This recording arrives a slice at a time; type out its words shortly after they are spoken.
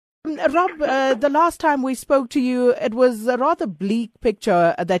Rob, the last time we spoke to you, it was a rather bleak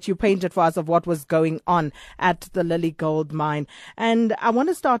picture that you painted for us of what was going on at the Lily Gold Mine. And I want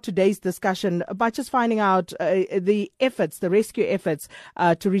to start today's discussion by just finding out the rescue efforts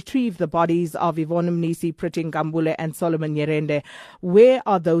to retrieve the bodies of Yvonne Mnisi, Priti Nkambule and Solomon Nyerende. Where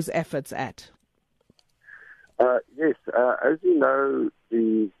are those efforts at? Yes, as you know,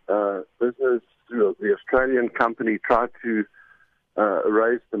 the business through the Australian company tried to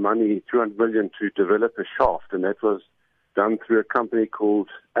raise the money, 200 million, to develop a shaft, and that was done through a company called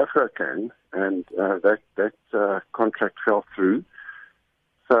SAfm, and that contract fell through.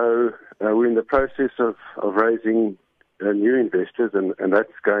 So we're in the process of raising new investors, and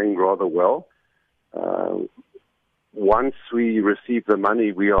that's going rather well. Once we receive the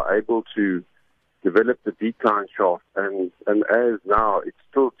money, we are able to develop the decline shaft, and as now it's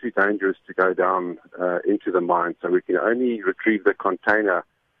still too dangerous to go down into the mine, so we can only retrieve the container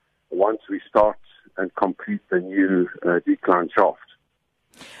once we start and complete the new decline shaft.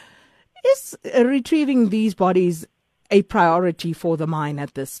 Is retrieving these bodies a priority for the mine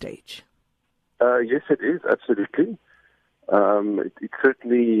at this stage? Yes, it is, absolutely. It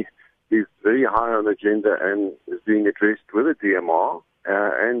certainly is very high on the agenda and is being addressed with the DMR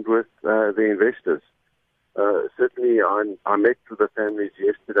and with the investors. Certainly, I met with the families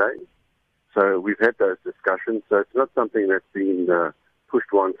yesterday, so we've had those discussions. So it's not something that's been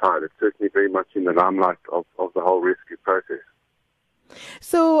pushed one side. It's certainly very much in the limelight of the whole rescue process.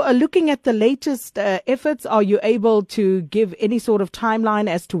 So looking at the latest efforts, are you able to give any sort of timeline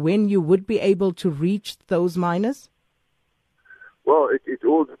as to when you would be able to reach those miners? Well, it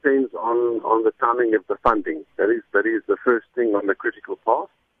all depends on the timing of the funding. That is the first thing on the critical path.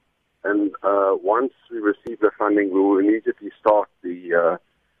 And once we receive the funding, we will immediately start the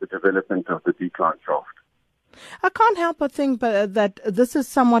development of the decline shaft. I can't help but think that this is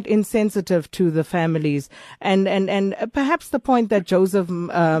somewhat insensitive to the families, and perhaps the point that Joseph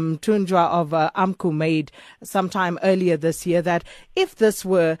Tunjwa of AMCU made sometime earlier this year, that if this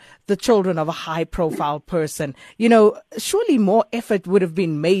were the children of a high-profile person, surely more effort would have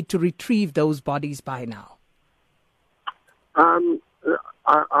been made to retrieve those bodies by now.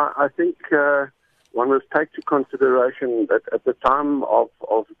 I think one must take into consideration that at the time of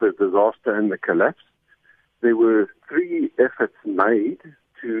the disaster and the collapse, there were 3 efforts made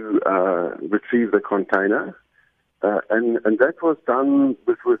to retrieve the container, and that was done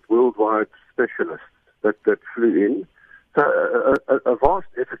with worldwide specialists that flew in. So a vast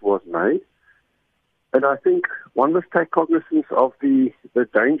effort was made, and I think one must take cognizance of the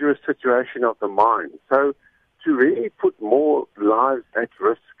dangerous situation of the mine. So to really put more lives at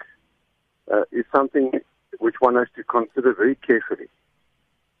risk is something which one has to consider very carefully,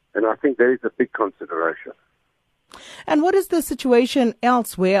 and I think there is a big consideration. And what is the situation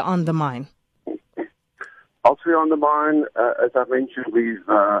elsewhere on the mine? Elsewhere on the mine, as I mentioned, we've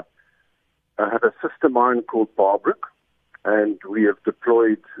had a sister mine called Barbrook, and we have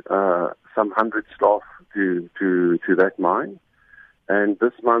deployed some 100 staff to that mine. And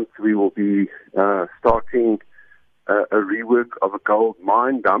this month we will be starting a rework of a gold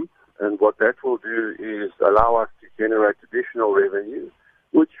mine dump, and what that will do is allow us to generate additional revenue,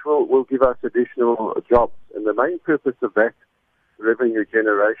 which will give us additional jobs. And the main purpose of that revenue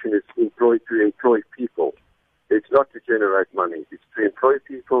generation is to employ people. It's not to generate money. It's to employ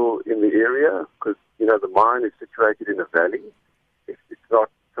people in the area, because, the mine is situated in a valley. It's not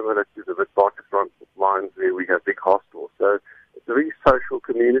similar to the Witwatersrand mines where we have big hostels. So it's a very social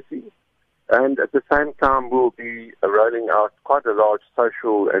community. And at the same time, we'll be rolling out quite a large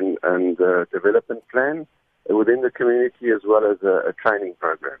social and development plan within the community, as well as a training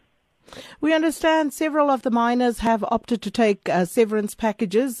program. We understand several of the miners have opted to take severance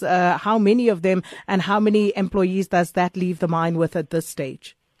packages. How many of them and how many employees does that leave the mine with at this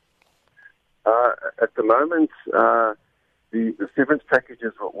stage? At the moment, the severance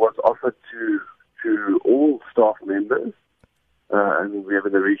packages was offered to all staff members, and we have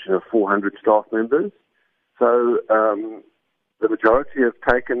in the region of 400 staff members. So the majority have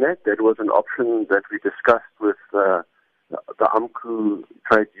taken that. That was an option that we discussed with the AMCU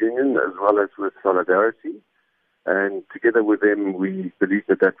trade union as well as with Solidarity. And together with them, we believe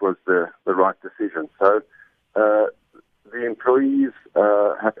that was the right decision. So the employees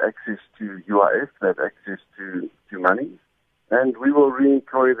have access to UIF, they have access to money, and we will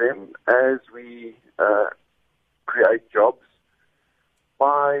re-employ them as we create jobs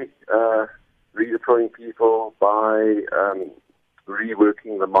by redeploying people, by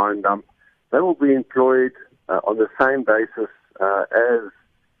reworking the mine dump. They will be employed on the same basis as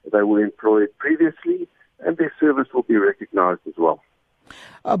they were employed previously, and their service will be recognized as well.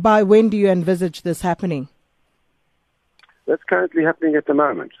 By when do you envisage this happening? That's currently happening at the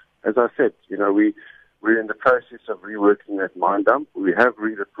moment. As I said, we're in the process of reworking that mine dump. We have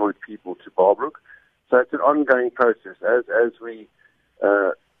redeployed people to Barbrook. So it's an ongoing process. As we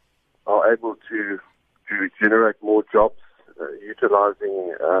are able to generate more jobs,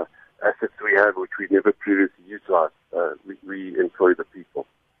 utilizing assets we have, which we never previously utilized, we employ the people.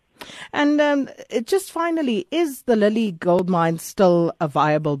 And just finally, is the Lily Gold Mine still a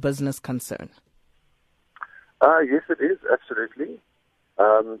viable business concern? Yes, it is, absolutely.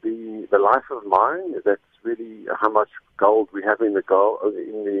 The life of mine, that's really how much gold we have in the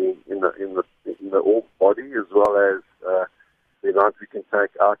ore body, as well as the amount we can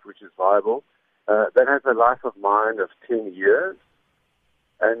take out, which is viable. That has a life of mine of 10 years.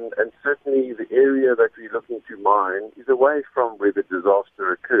 And certainly the area that we're looking to mine is away from where the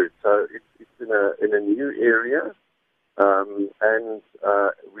disaster occurred. So it's in a new area, and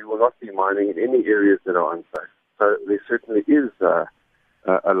we will not be mining in any areas that are unsafe. So there certainly is a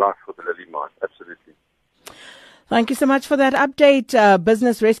life for the Lily mine, absolutely. Thank you so much for that update.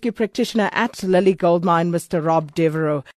 Business rescue practitioner at Lily Gold Mine, Mr. Rob Devereux.